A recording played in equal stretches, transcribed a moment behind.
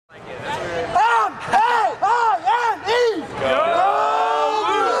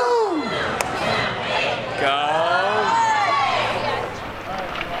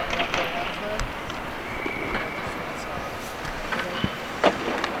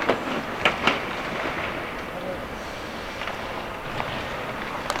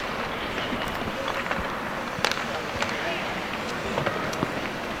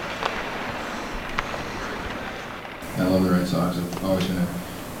Sox. I've always been an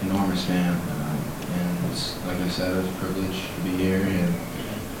enormous fan, and it's, like I said, it was a privilege to be here and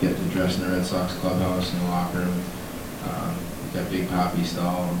get to dress in the Red Sox clubhouse in the locker room. We've got Big Poppy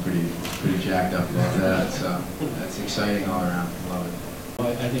stall. I'm pretty jacked up about that, so that's exciting all around. Love it. Well,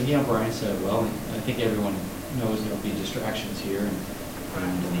 I think, Brian said it well. I think everyone knows there'll be distractions here, and I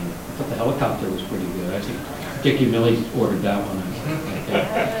thought the helicopter was pretty good. I think Dickie Millie ordered that one.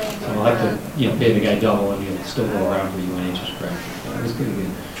 So I'll have to, pay the guy double, and he'll still go around for UNH's practice. It was pretty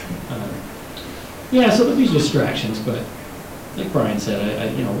good. So there'll be distractions, but like Brian said,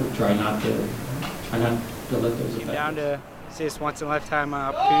 we'll try not to let those affect us. Down to see this once in a lifetime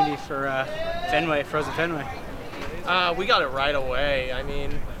opportunity for Fenway, frozen Fenway. We got it right away. I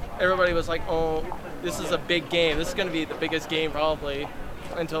mean, everybody was like, "Oh, this is a big game. This is going to be the biggest game probably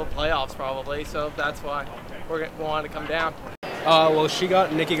until playoffs, probably." So that's why we wanted to come down. Well,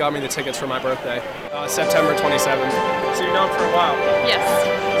 Nikki got me the tickets for my birthday, September 27th. So you're known for a while. Yes.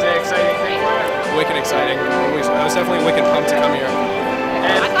 Is it exciting thing for you? Wicked exciting. I was definitely wicked pumped to come here.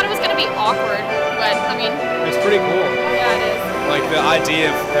 I thought it was going to be awkward, but I mean, it's pretty cool. Yeah, it is. Like the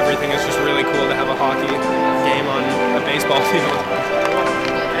idea of everything is just really cool to have a hockey game on a baseball field.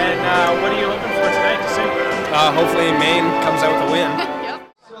 And what are you looking for tonight to see? Hopefully Maine comes out with a win.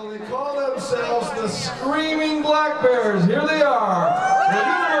 Yep. So they call themselves the Screaming Black Bears. Here they are.